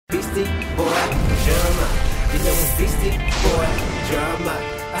Beastie Boy Drumma. You know it's Beastie Boy Drumma.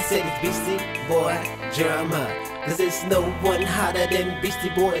 I said it's Beastie Boy Drumma. Cause there's no one hotter than Beastie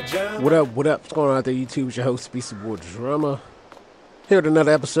Boy Drumma. What up, what's going on out there, YouTube? It's your host, BeastieBoyDrumma. Here with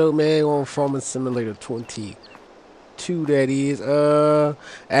another episode, man, on Farming Simulator 22, that is.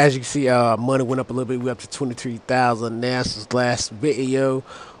 As you can see, money went up a little bit. We're up to 23,000 now since last video.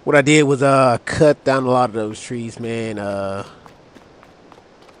 What I did was cut down a lot of those trees, man.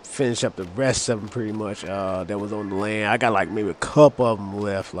 Finish up the rest of them pretty much that was on the land. I got like maybe a couple of them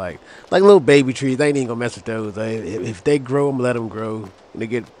left, like little baby trees. They ain't even gonna mess with those. If they grow them, let them grow. When they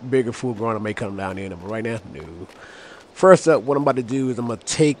get bigger, full grown, I may cut them down in them. But right now, no. First up, what I'm about to do is I'm gonna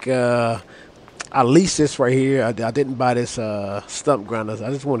take I leased this right here. I didn't buy this stump grinders.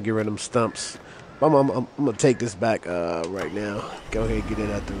 I just want to get rid of them stumps. I'm gonna take this back right now. Go ahead and get it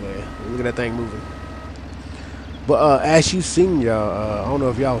out the way. Look at that thing moving. But as you seen, y'all, I don't know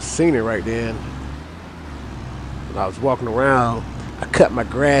if y'all seen it right then. When I was walking around, I cut my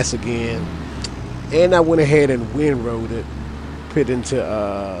grass again, and I went ahead and windrowed it, put it into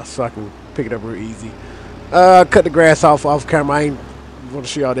so I can pick it up real easy. Cut the grass off camera. I ain't want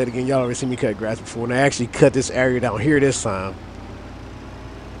to show y'all that again. Y'all already seen me cut grass before, and I actually cut this area down here this time.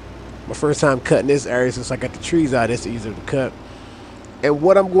 My first time cutting this area since I got the trees out. It's easier to cut. And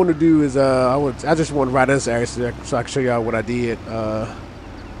what I'm going to do is I just want to ride this area so I can show y'all what I did.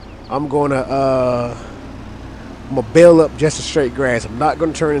 I'm gonna bale up just a straight grass. I'm not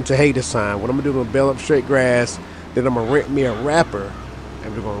gonna turn into hay this time. What I'm gonna do is I'm gonna bale up straight grass. Then I'm gonna rent me a wrapper,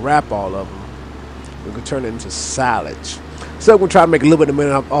 and we're gonna wrap all of them. We're gonna turn it into silage. So we're gonna try to make a little bit of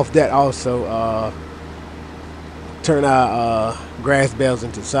money off that also. Turn our grass bales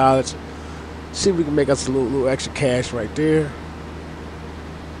into silage. See if we can make us a little extra cash right there.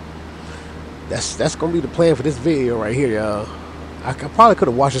 That's gonna be the plan for this video right here, y'all. I probably could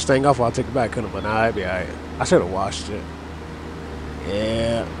have washed this thing off while I take it back, couldn't, but nah, it'd be alright. I should have washed it.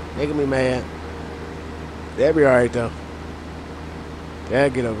 Yeah, making me mad. That'd be alright though. Yeah,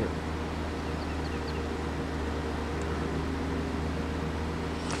 get over it.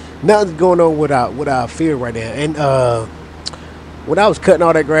 Nothing's going on with our field right now. And when I was cutting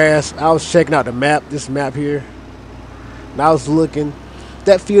all that grass, I was checking out the map, this map here, and I was looking.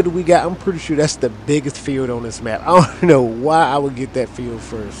 That field that we got, I'm pretty sure that's the biggest field on this map. I don't know why I would get that field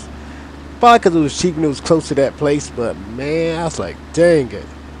first. Probably because it was cheap and it was close to that place. But man, I was like, dang it.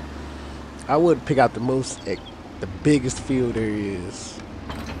 I would pick out the biggest field there is.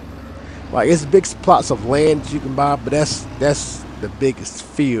 Like, it's big plots of land that you can buy, but that's the biggest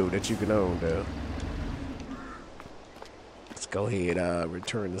field that you can own, though. Let's go ahead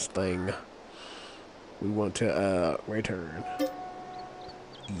return this thing. We want to return.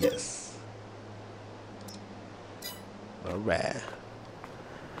 Yes. Alright.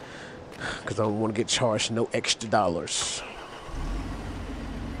 Because I don't want to get charged no extra dollars.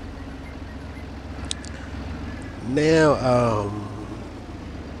 Now,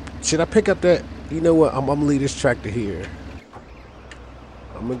 should I pick up that? You know what? I'm going to leave this tractor here.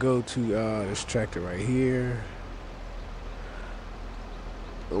 I'm going to go to this tractor right here.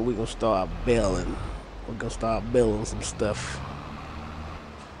 And we're going to start baling. We're going to start baling some stuff.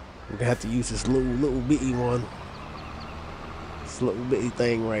 We're gonna have to use this little bitty one. This little bitty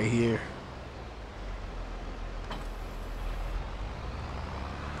thing right here.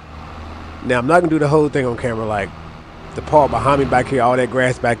 Now I'm not gonna do the whole thing on camera, like the part behind me back here, all that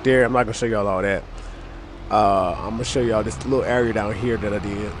grass back there. I'm not gonna show y'all all that. I'm gonna show y'all this little area down here that I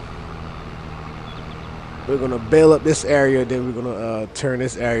did. We're gonna bale up this area, then we're gonna turn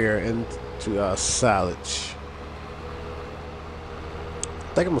this area into silage.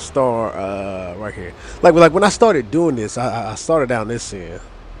 I think I'm gonna start right here. Like when I started doing this, I started down this end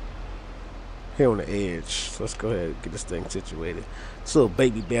here on the edge. So let's go ahead and get this thing situated. This little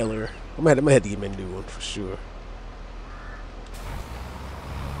baby baler. I'm gonna have to get me a new one for sure.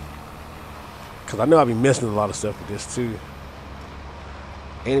 Cause I know I'll be missing a lot of stuff with this too.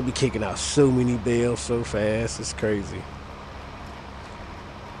 And it be kicking out so many bales so fast. It's crazy.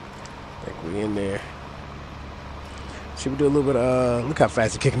 I think we in there. Should we do a little bit of, look how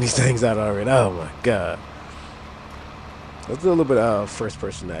fast you're kicking these things out already. Oh my God. Let's do a little bit of first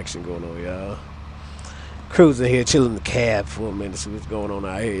person action going on, y'all. Cruising here, chilling in the cab for a minute, see what's going on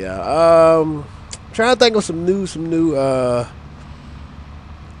out here, y'all. Trying to think of some new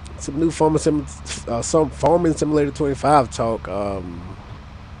Farming Simulator 25 talk.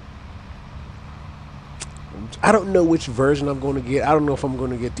 I don't know which version I'm going to get. I don't know if I'm going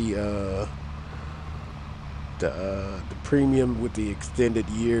to get the premium with the extended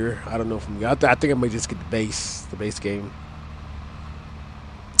year. I don't know if I think I might just get the base game.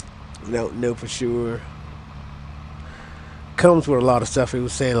 Don't know for sure. Comes with a lot of stuff. It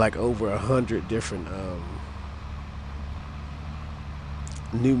was saying like over 100 different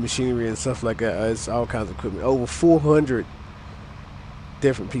new machinery and stuff like that. It's all kinds of equipment. Over 400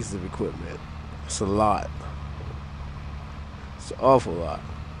 different pieces of equipment. It's a lot. It's an awful lot.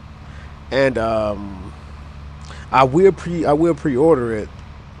 And I will pre-order it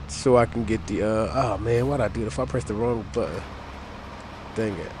so I can get the oh man, why'd I do it if I press the wrong button?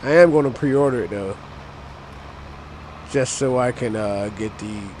 Dang it. I am going to pre-order it though, just so I can get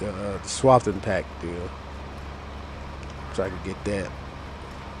the swapping pack deal, so I can get that.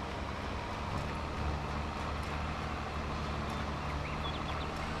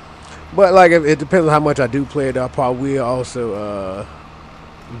 But like, it depends on how much I do play it. I probably will also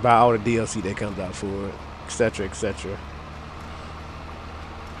buy all the DLC that comes out for it, etc., etc.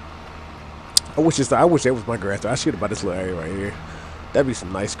 I wish that was my grass. I should have bought this little area right here. That'd be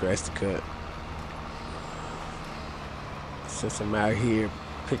some nice grass to cut. Since I'm out here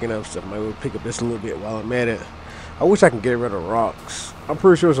picking up stuff, I might well pick up this a little bit while I'm at it. I wish I can get rid of rocks. I'm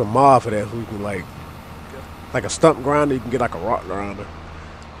pretty sure there's a mod for that, so you can like a stump grinder. You can get like a rock grinder,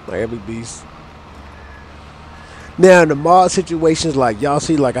 like every beast. Now in the mod situations, like y'all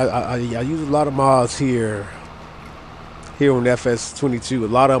see, like I use a lot of mods here on FS22. A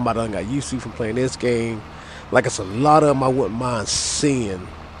lot of them I done got used to from playing this game. Like it's a lot of them I wouldn't mind seeing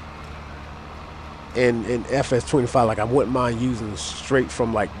in FS25. Like I wouldn't mind using straight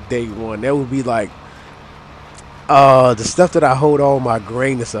from like day one. That would be like the stuff that I hold all my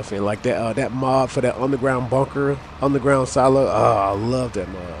grain and stuff in, like that mod for that underground bunker, underground silo. I love that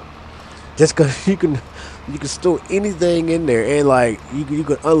mod. Just cause you can store anything in there, and like you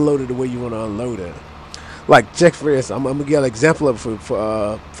can unload it the way you want to unload it. Like check for this. I'm gonna give an example of it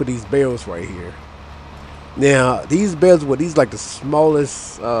for these bales right here. Now these bales were these like the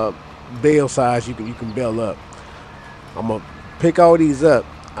smallest bale size you can bale up. I'm gonna pick all these up.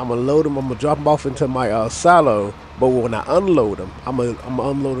 I'm gonna load them. I'm gonna drop them off into my silo. But when I unload them, I'm gonna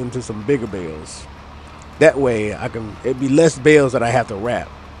unload them to some bigger bales. That way it'd be less bales that I have to wrap.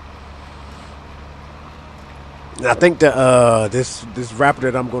 And I think that this wrapper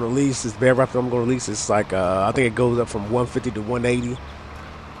that I'm gonna lease, this bale wrapper I'm gonna lease, is like I think it goes up from 150 to 180.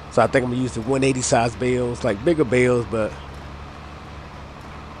 So I think I'm gonna use the 180 size bales, like bigger bales, but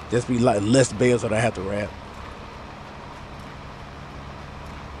just be like less bales that I have to wrap.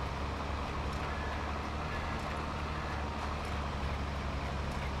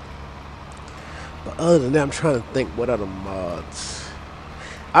 But other than that, I'm trying to think what other mods.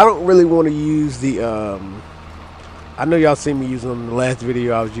 I don't really want to use the I know y'all seen me using in the last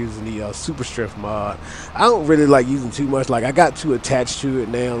video. I was using the super strength mod. I don't really like using too much. Like I got too attached to it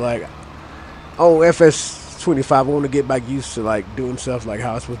now. Like on FS25, I want to get back used to like doing stuff like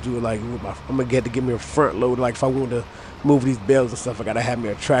how I'm supposed to do it. Like with I'm gonna get to give me a front load. Like if I want to move these bales and stuff, I gotta have me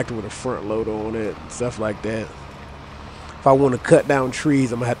a tractor with a front loader on it, and stuff like that. If I want to cut down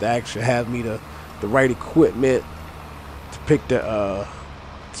trees, I'm gonna have to actually have me the right equipment to pick the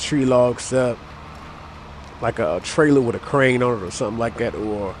tree logs up. Like a trailer with a crane on it or something like that,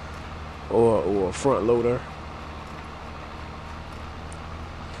 or a front loader.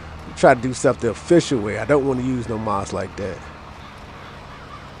 Try to do stuff the official way. I don't want to use no mods like that.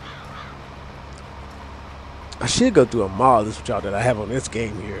 I should go through a mod list with y'all that I have on this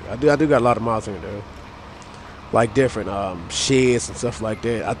game here. I do got a lot of mods in there, like different sheds and stuff like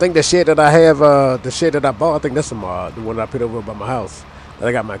that. I think the shed that I have, the shed that I bought, I think that's a mod. The one that I put over by my house. That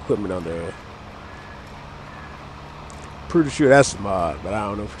I got my equipment on there. Pretty sure that's a mod, but I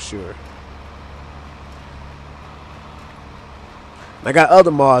don't know for sure. I got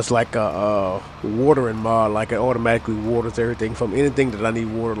other mods like a watering mod, like it automatically waters everything from anything that I need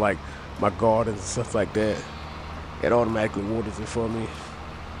water, like my gardens and stuff like that. It automatically waters it for me.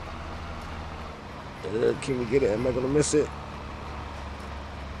 Can we get it? Am I gonna miss it?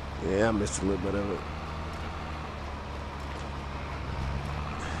 Yeah, I missed a little bit of it.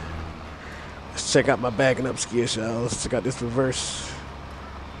 Let's check out my backing up skills, y'all. Let's check out this reverse.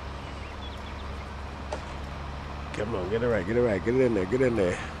 Come on, get it right, get it right, get it in there, get in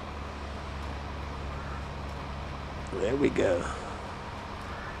there. There we go.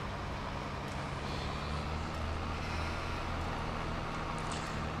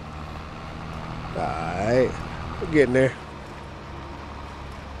 Alright, we're getting there.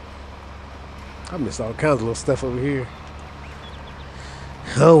 I missed all kinds of little stuff over here.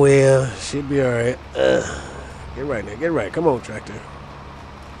 Oh well, should be alright. Get right there, get right. Come on, tractor.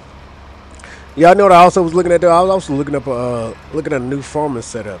 Y'all know what I also was looking at though? I was also looking up looking at a new farming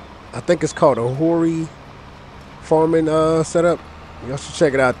setup. I think it's called a Hori farming setup. Y'all should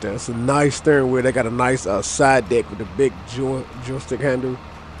check it out there. It's a nice steering wheel. They got a nice side deck with a big joystick handle.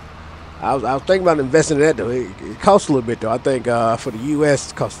 I was thinking about investing in that though. It costs a little bit though. I think for the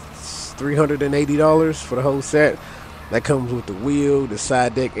US it costs $380 for the whole set. That comes with the wheel, the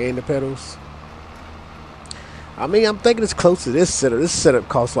side deck, and the pedals. I mean, I'm thinking it's close to this setup. This setup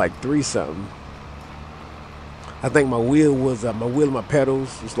costs like $3 something. I think my wheel was and my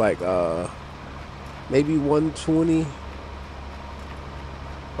pedals was like maybe 120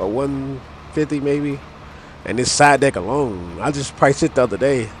 or 150 maybe. And this side deck alone, I just priced it the other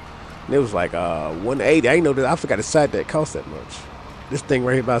day, and it was like 180. I didn't know that. I forgot the side deck cost that much. This thing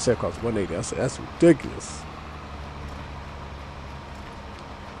right here by itself costs 180. I said that's ridiculous.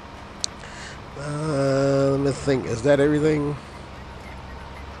 Let me think. Is that everything?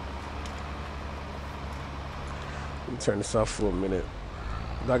 Let me turn this off for a minute.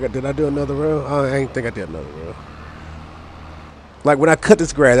 Did I do another row? I ain't think I did another row. Like when I cut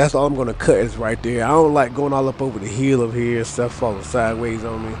this grass, that's all I'm gonna cut is right there. I don't like going all up over the hill of here, stuff falling sideways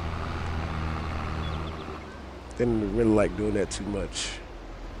on me. Didn't really like doing that too much.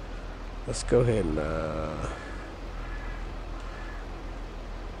 Let's go ahead and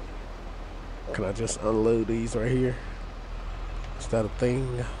can I just unload these right here? Is that a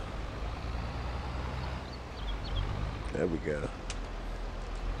thing? There we go.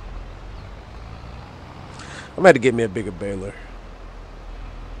 I'm gonna have to get me a bigger baler.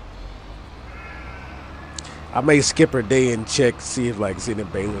 I may skip a day and check, see if like any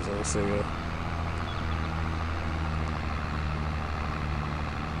balers on sale.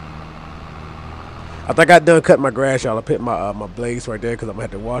 I think I done cut my grass, y'all. I put my my blades right there because I'm gonna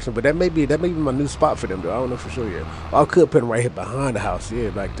have to wash them. But that may be my new spot for them though. I don't know for sure yet. I could put them right here behind the house, yeah,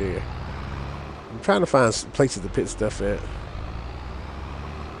 back there. I'm trying to find places to put stuff at.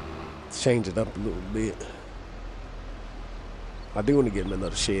 Change it up a little bit. I do want to get me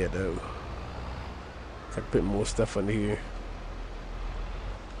another shed though. I can put more stuff under here.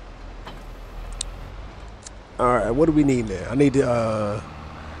 All right, what do we need now? I need to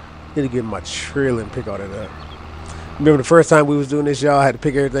get my trailer and pick all that up. Remember the first time we was doing this, y'all, I had to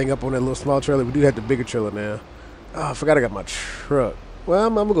pick everything up on that little small trailer. We do have the bigger trailer now. Oh, I forgot I got my truck. Well,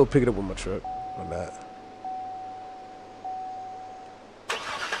 I'm gonna go pick it up with my truck or not.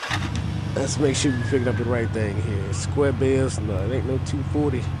 Let's make sure we picking up the right thing here. Square bills, no, it ain't no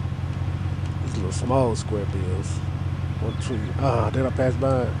 240. These little small square bills. 120. Ah, did I pass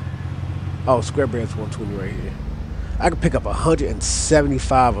by? Oh, square bills 120 right here. I can pick up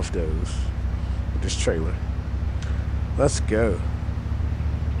 175 of those with this trailer. Let's go.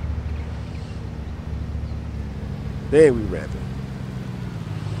 There we wrap it.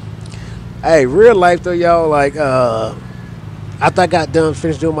 Hey, real life though, y'all, like after I got done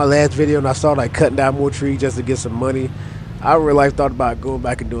finished doing my last video and I started like cutting down more trees just to get some money, I real life thought about going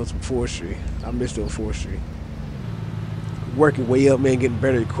back and doing some forestry. I miss doing forestry. Working way up, man, getting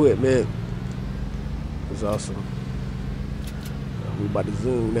better equipment. It was awesome. We about to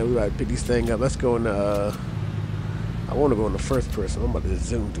zoom now. We about to pick these things up. Let's go in the I want to go in the first person. I'm about to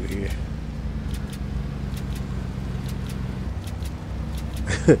zoom through here.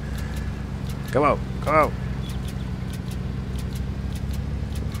 Come on, come on.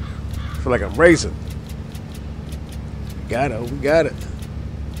 I feel like I'm racing. Got it, we got it.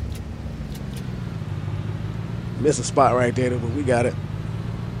 Missed a spot right there, but we got it.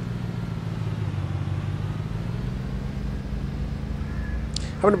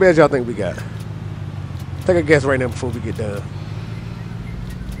 How many beds y'all think we got? Take a guess right now before we get done.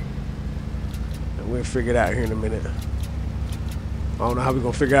 And we'll figure it out here in a minute. I don't know how we're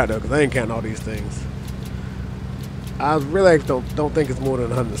gonna figure it out though, because I ain't counting all these things. I really don't think it's more than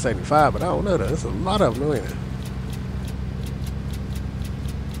 175, but I don't know though. There's a lot of them, ain't it?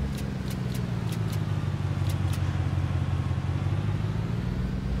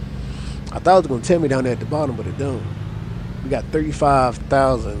 I thought it was gonna tell me down there at the bottom, but it don't. We got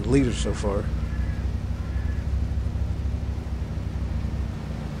 35,000 liters so far.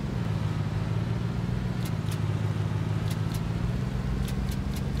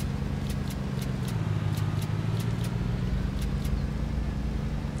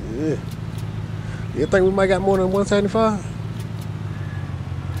 Yeah. You think we might got more than 175?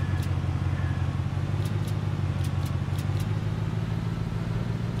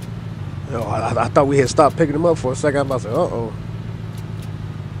 Oh, I thought we had stopped picking them up for a second. I'm about to say, uh-oh.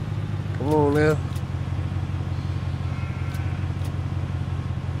 Come on now.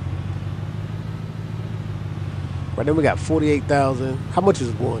 Right then we got 48,000. How much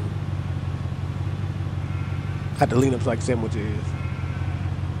is one? I had to lean up so I can see how much it is.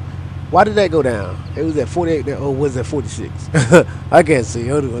 Why did that go down? It was at 48 there. Oh, was it 46? I can't see.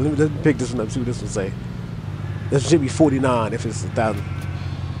 Hold on. Let me pick this one up, see what this one say. This should be 49 if it's 1,000.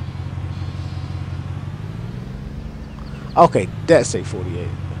 Okay, that say 48.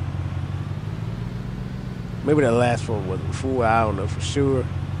 Maybe that last one was before. I don't know for sure.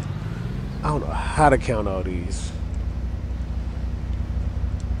 I don't know how to count all these.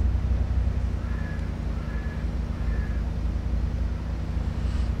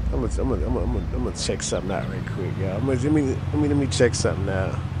 I'm gonna check something out right quick, y'all. Let me check something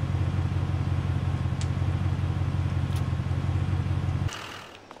out.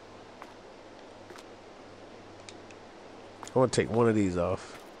 I want to take one of these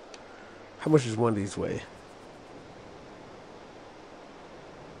off. How much does one of these weigh?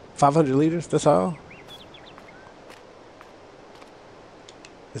 500 liters? That's all?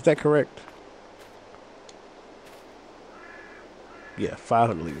 Is that correct? Yeah,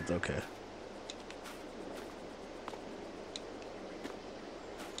 500 liters. Okay.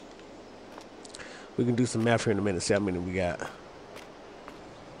 We can do some math here in a minute, see how many we got.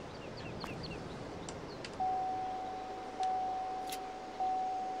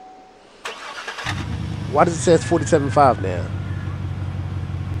 Why does it say it's 47.5 now?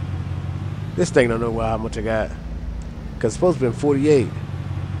 This thing don't know how much I got. Because it's supposed to be 48.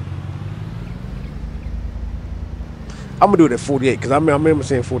 I'm going to do it at 48 because I remember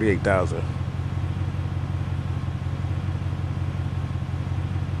saying 48,000.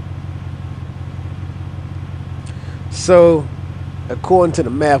 So, according to the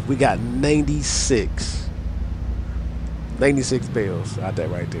math, we got 96. 96 bales out there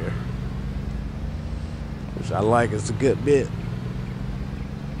right there. Which I like. It's a good bit.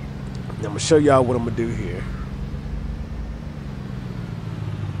 I'm going to show y'all what I'm going to do here.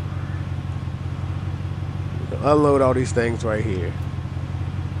 We're going to unload all these things right here.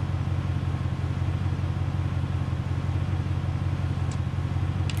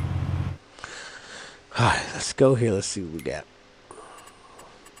 Alright, let's go here. Let's see what we got.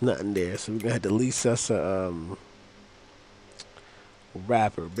 Nothing there. So we're going to have to lease us a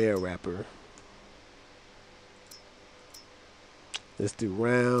wrapper, bear wrapper. Let's do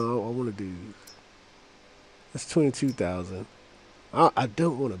round. I want to do. That's 22,000. I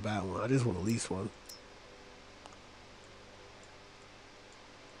don't want to buy one. I just want to lease one.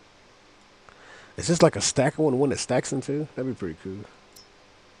 It's just like a stack. I want one that stacks into. That'd be pretty cool.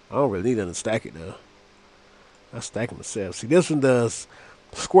 I don't really need them to stack it though. I stack them myself. See, this one does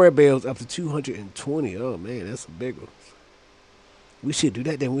square bales up to 220. Oh man, that's a big one. We should do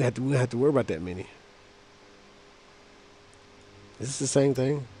that. Then we have to worry about that many. Is this the same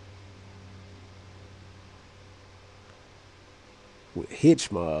thing? With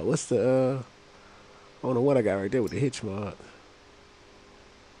hitch mod. What's the I don't know what I got right there with the hitch mod.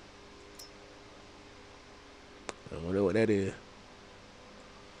 I don't know what that is.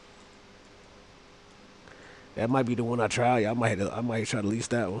 That might be the one I try. I might try to lease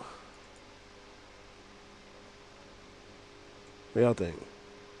that one. What y'all think?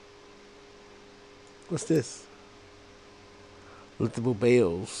 What's this? Liftable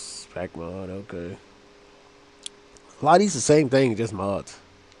bales. Pack mod, okay. A lot of these the same thing, just mods.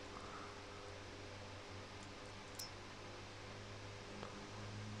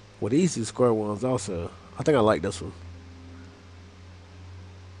 Well, these two square ones also. I think I like this one.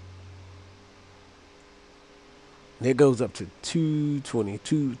 And it goes up to 220,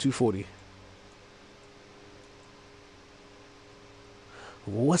 240.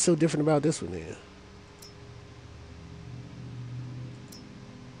 What's so different about this one then?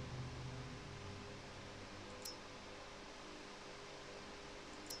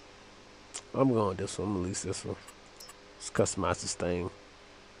 I'm going this one. I'm gonna lease this one. Let's customize this thing.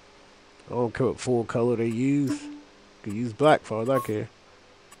 I don't care what full color they use. You can use black for all I care.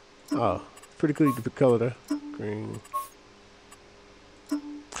 Oh, pretty cool. You can put color there. Green.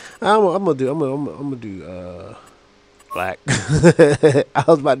 I'm gonna do black. I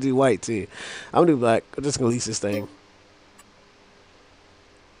was about to do white too. I'm gonna do black. I'm just gonna lease this thing.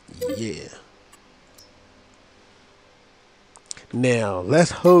 Yeah. Now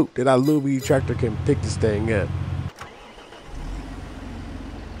let's hope that our little bitty tractor can pick this thing up.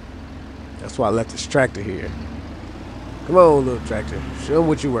 That's why I left this tractor here. Come on, little tractor. Show them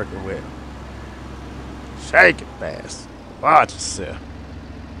what you're working with. Shake it fast. Watch yourself.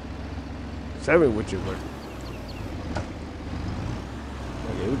 Show me what you're working.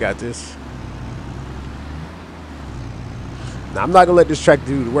 Okay, we got this. Now, I'm not going to let this tractor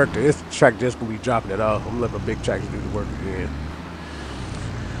do the work. This tractor just going to be dropping it off. I'm going to let my big tractor do the work again.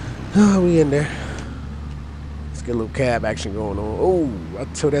 Oh, we in there. Let's get a little cab action going on. Oh, I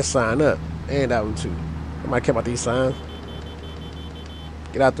tore that sign up. And that one too. I might care about these signs.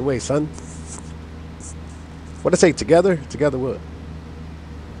 Get out the way, son. What I say, together? Together what?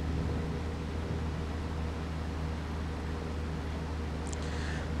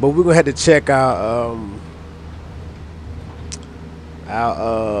 But we're gonna have to check our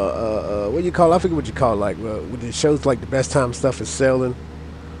what do you call it? I forget what you call it, like when it shows like the best time stuff is selling.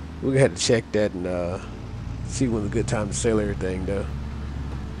 We're gonna have to check that and see when's a good time to sell everything though.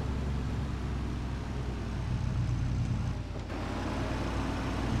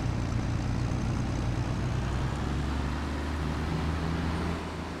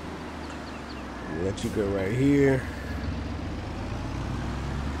 Let you go right here.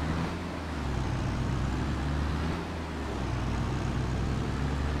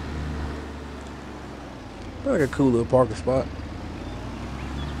 Like a cool little parking spot.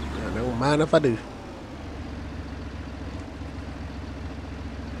 I don't mind if I do.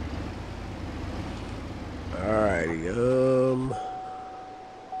 Alrighty,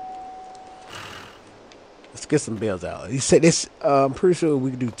 let's get some bells out. You said this. I'm pretty sure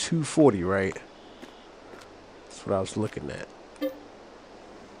we can do 240, right? That's what I was looking at. We're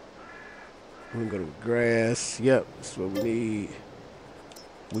gonna go to grass. Yep, that's what we need.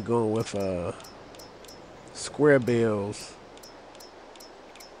 We're going with square bells.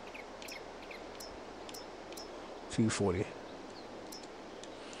 240.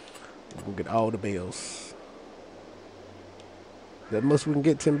 We'll get all the bells. That most we can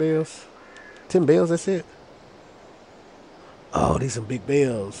get 10 bells? 10 bells, that's it? Oh, these some big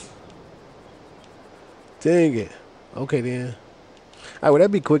bells. Dang it. Okay then. Alright, well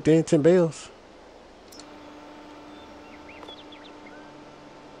that'd be quick then, 10 bells.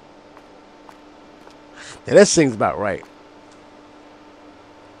 Now that seems about right.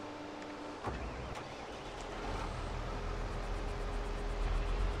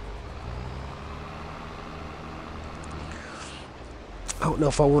 I don't know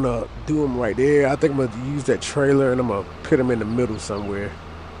if I want to do them right there. I think I'm going to use that trailer and I'm going to put them in the middle somewhere.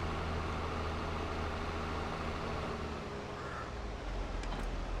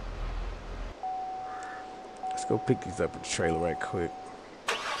 Let's go pick these up with the trailer right quick.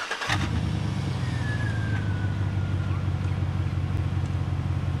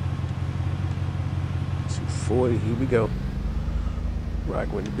 $240, here we go.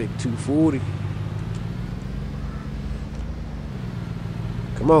 Rock with the big 240.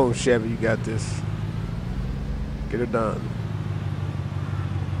 Come on, Chevy, you got this. Get it done.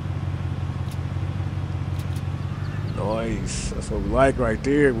 Nice. That's what we like right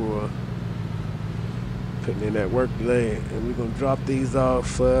there, boy. Putting in that work delay. And we're going to drop these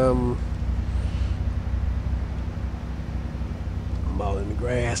off. I'm all in the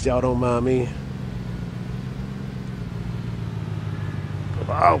grass. Y'all don't mind me.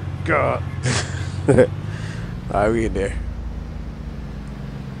 Oh, God. Alright, we in there.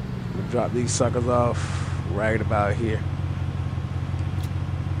 Drop these suckers off right about here.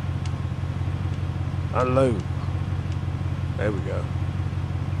 Unload. There we go.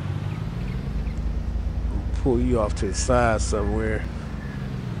 Pull you off to the side somewhere.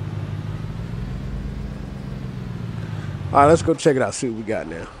 Alright, let's go check it out, see what we got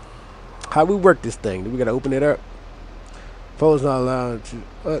now. How we work this thing? Do we gotta open it up? Phone's not allowed to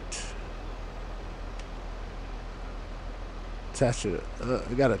what? Attach it.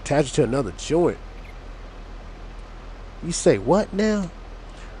 We gotta attach it to another joint. You say what now?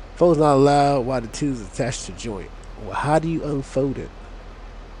 Fold's not allowed while the two is attached to joint. Well, how do you unfold it?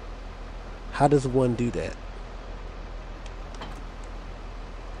 How does one do that?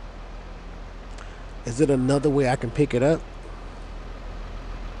 Is it another way I can pick it up?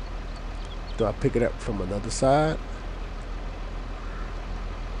 Do I pick it up from another side?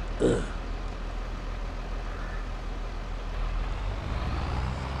 Ugh.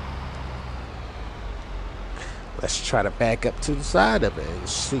 Let's try to back up to the side of it and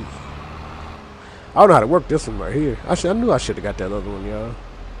see. I don't know how to work this one right here. I knew I should have got that other one, y'all.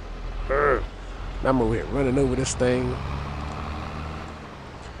 Now I'm over here running over this thing.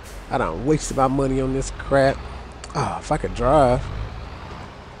 I done wasted my money on this crap. Oh, if I could drive.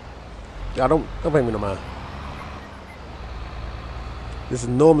 Y'all don't pay me no mind. This is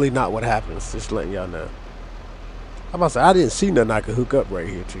normally not what happens. Just letting y'all know. I'm about to say, I didn't see nothing I could hook up right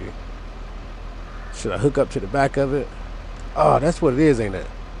here to you. Should I hook up to the back of it? Oh, that's what it is, ain't it?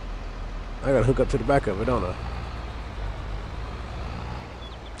 I gotta hook up to the back of it, don't I?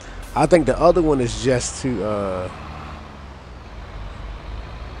 I think the other one is just to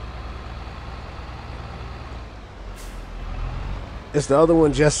it's the other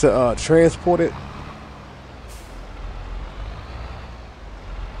one just to transport it.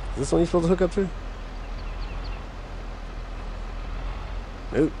 this one you supposed to hook up to?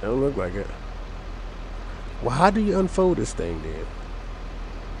 Nope, don't look like it. Well, how do you unfold this thing then?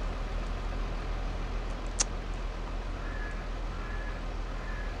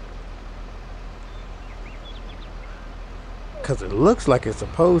 Because it looks like it's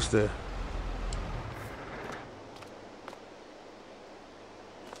supposed to.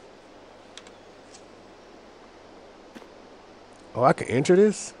 Oh, I can enter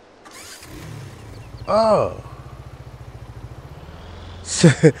this? Oh.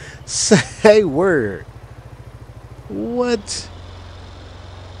 Say word. What?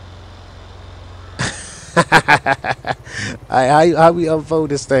 How we unfold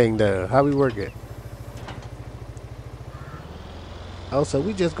this thing though? How we work it? Oh, so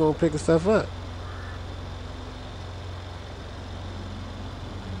we just gonna pick the stuff up.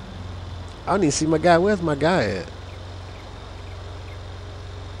 I don't even see my guy. Where's my guy at?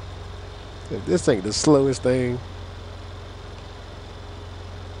 This ain't the slowest thing.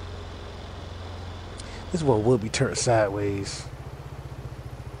 This one will be turned sideways.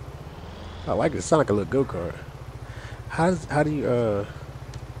 I like it. It sounds like a little go-kart. How do you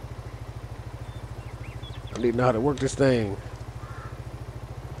I need to know how to work this thing.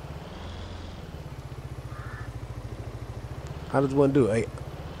 How does one do it?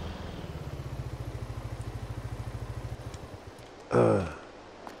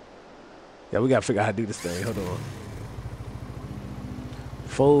 Yeah, we gotta figure out how to do this thing. Hold on.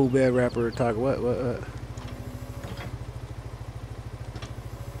 Fold bed wrapper talk. What?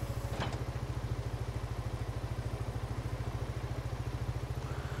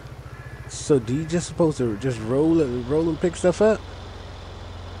 So do you just supposed to just roll and pick stuff up?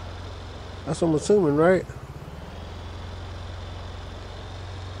 That's what I'm assuming, right?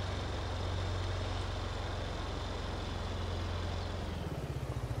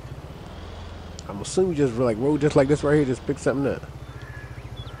 I'm assuming you just like roll just like this right here, just pick something up.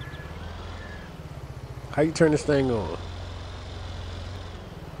 How you turn this thing on?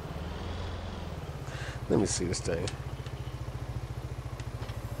 Let me see this thing.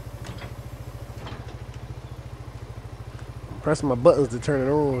 I'm pressing my buttons to turn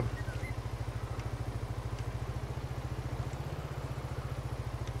it on.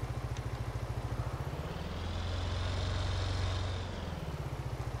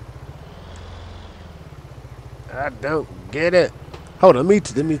 I don't get it. Hold on,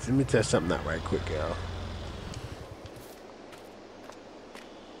 let me test something out right quick, y'all.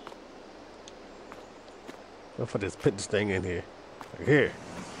 What if I just put this thing in here? Like here.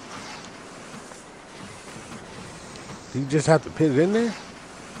 Do you just have to put it in there?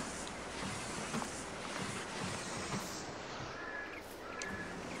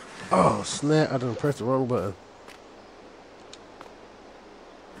 Oh snap, I done pressed the wrong button.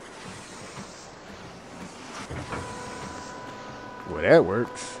 Well, that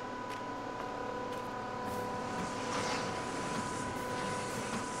works.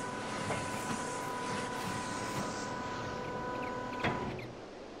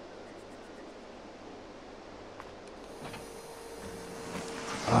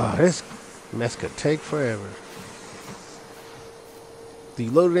 Oh, this mess could take forever. Do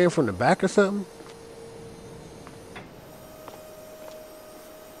you load it in from the back or something?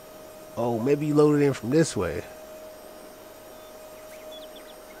 Oh, maybe you load it in from this way.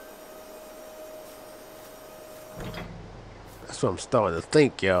 That's what I'm starting to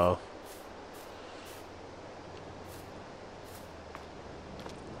think, y'all.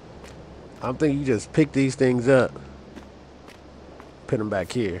 I'm thinking you just pick these things up, put them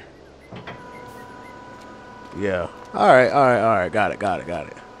back here. Yeah. All right. Got it. Can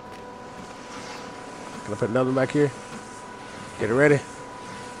I put another one back here? Get it ready.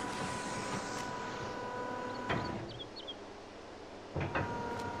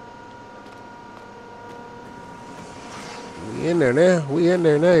 We in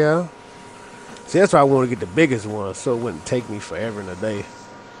there now, y'all. See, that's why I want to get the biggest one, so it wouldn't take me forever and a day.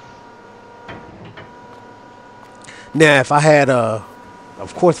 Now, if I had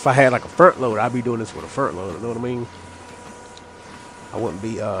of course, if I had like a front load, I'd be doing this with a front load. You know what I mean? I wouldn't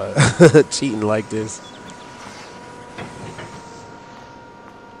be cheating like this.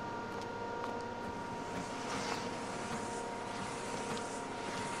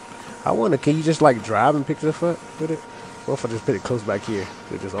 I wonder, can you just like drive and pick stuff up with it? What if I just put it close back here?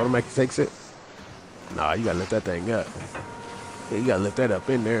 It just automatically takes it? Nah, you gotta lift that thing up. Yeah, you gotta lift that up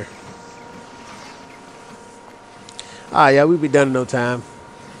in there. Alright, yeah, we'll be done in no time.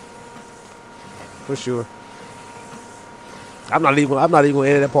 For sure. I'm not even gonna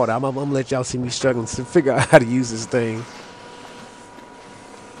edit that part out. I'm gonna let y'all see me struggling to figure out how to use this thing.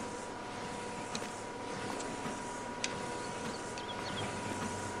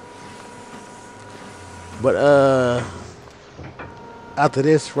 But after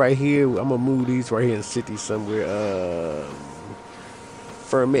this right here, I'm gonna move these right here and sit these somewhere.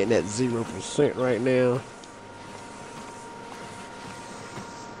 Fermenting at 0% right now.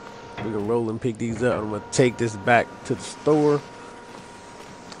 We can roll and pick these up. I'm gonna take this back to the store.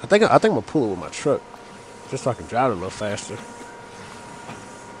 I think I'm gonna pull it with my truck, just so I can drive it a little faster.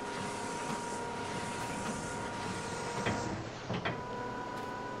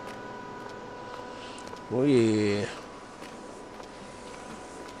 Oh yeah.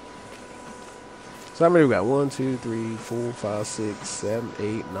 So how many we got? 1, 2, 3, 4, 5, 6, 7,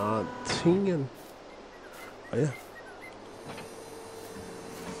 8, 9, 10. Oh yeah.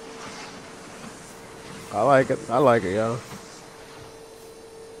 I like it. I like it, y'all.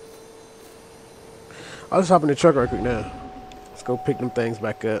 I'll just hop in the truck right quick now. Let's go pick them things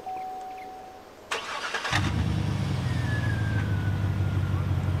back up.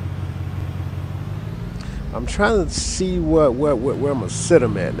 I'm trying to see where I'm gonna sit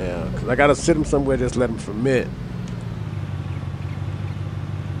them at now, cause I gotta sit them somewhere, just let them ferment.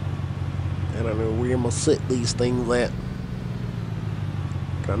 I don't know where I'm gonna sit these things at.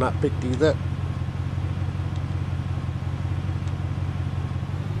 Can I not pick these up?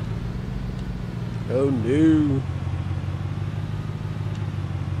 Oh no.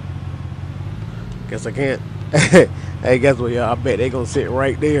 Guess I can't. Hey, guess what, y'all? I bet they gonna sit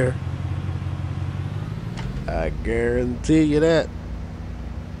right there. I guarantee you that.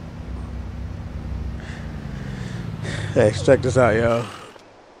 Hey, check this out, y'all.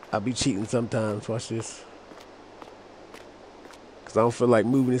 I be cheating sometimes. Watch this. Cause I don't feel like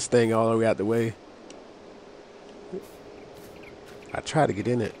moving this thing all the way out the way. I try to get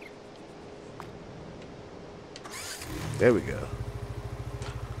in it. There we go.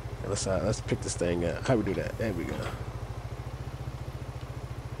 Let's pick this thing up. How we do that? There we go.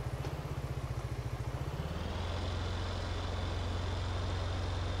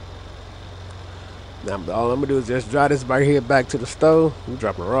 Now all I'm gonna do is just drive this right here back to the stove. We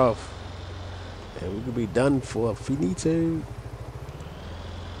dropping her off, and we could be done for finito.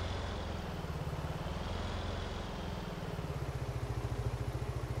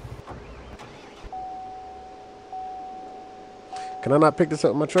 Can I not pick this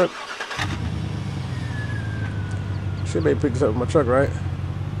up with my truck? Should be able to pick this up with my truck, right?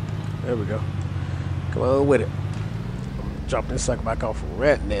 There we go. Come on with it. I'm dropping this sucker back off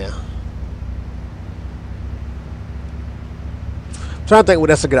right now. I'm trying to think what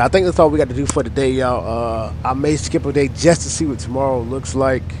that's a good. I think that's all we got to do for today, y'all. I may skip a day just to see what tomorrow looks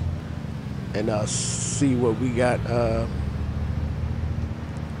like, and see what we got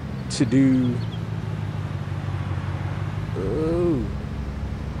to do. Oh,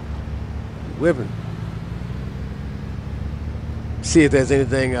 whipping. See if there's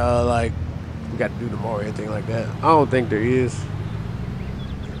anything like we got to do tomorrow or anything like that. I don't think there is.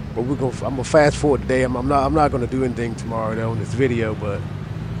 But I'm gonna fast forward today. I'm not gonna do anything tomorrow though in this video, but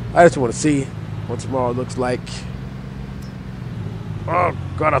I just want to see what tomorrow looks like. Oh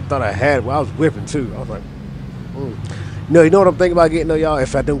God, I thought I had it. Well, I was whipping too. I was like, No, you know what I'm thinking about getting though, y'all?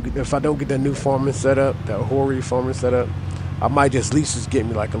 If I don't get that new farming set up, that Hori farming set up, I might just at least just get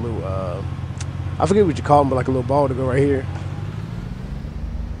me like a little I forget what you call them, but like a little ball to go right here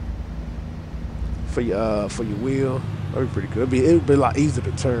for your wheel. That'd be pretty good. It would be a lot easier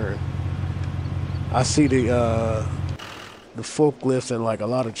to turn. I see the forklifts and like a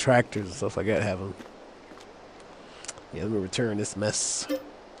lot of tractors and stuff like that have them. Yeah, let me return this mess.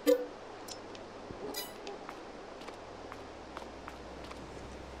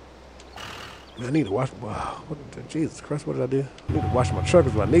 I need to wash. Wow, Jesus Christ, what did I do? I need to wash my truck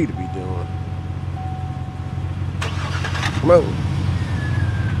is what I need to be doing. Come on.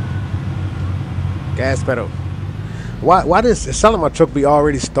 Gas pedal. Why this? It sounded like my truck be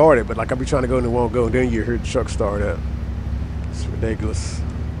already started, but like I be trying to go and it won't go, and then you hear the truck start up. It's ridiculous.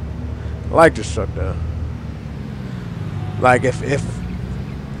 I like this truck though. Like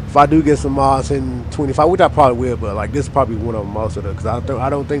if I do get some mods in 25, which I probably will, but like this is probably one of them also though, because I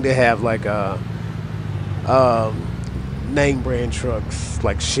don't think they have like name brand trucks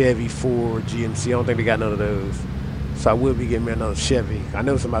like Chevy, Ford, GMC. I don't think they got none of those. So I will be getting me another Chevy. I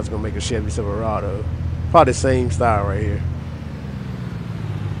know somebody's gonna make a Chevy Silverado. Probably the same style right here.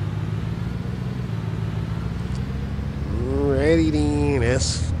 Alrighty then,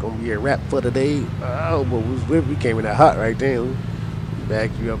 that's gonna be a wrap for today. Oh, but we came in that hot right there.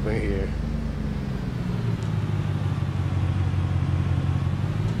 Back you up in here.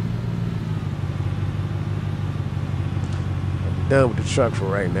 I'm done with the truck for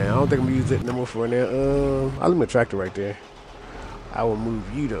right now. I don't think I'm gonna use it no more for now. I'll leave my tractor right there. I will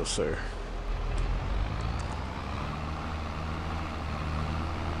move you though, sir.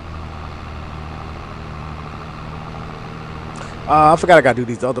 I forgot I gotta do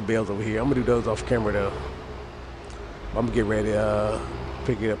these other bales over here. I'm gonna do those off camera though. I'm gonna get ready to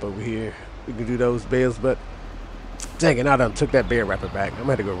pick it up over here. We can do those bales, but dang it, I done took that bale wrapper back. I'm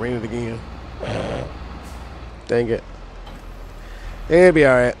gonna have to go ring it again. Dang it. It'll be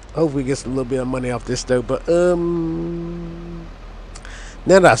alright. Hopefully we get a little bit of money off this though. But now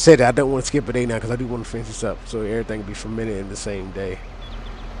that I said that, I don't want to skip a day now because I do want to finish this up so everything will be fermented in the same day.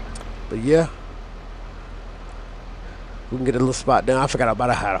 But yeah, we can get a little spot down. I forgot about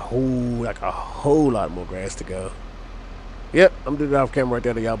I had a whole lot more grass to go. Yep, I'm doing it off camera right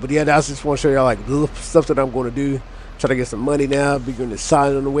there to y'all. But yeah, I just want to show y'all like the little stuff that I'm going to do. Try to get some money now. Be getting the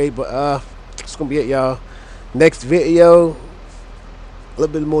sign on the way. But it's gonna be it, y'all. Next video, a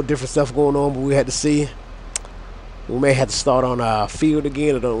little bit more different stuff going on, but we had to see. We may have to start on our field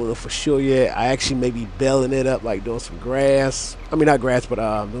again. I don't know for sure yet. I actually may be belling it up, like doing some grass. I mean, not grass, but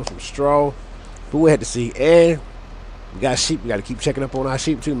doing some straw. But we had to see. And we got sheep. We got to keep checking up on our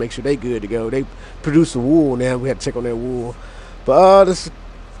sheep too. Make sure they good to go. They produce the wool now. We had to check on their wool. But this is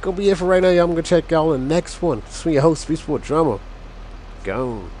gonna be it for right now, y'all. I'm gonna check y'all in the next one. This is your host, BeastieBoyDrumma.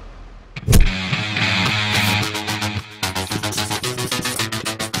 Gone.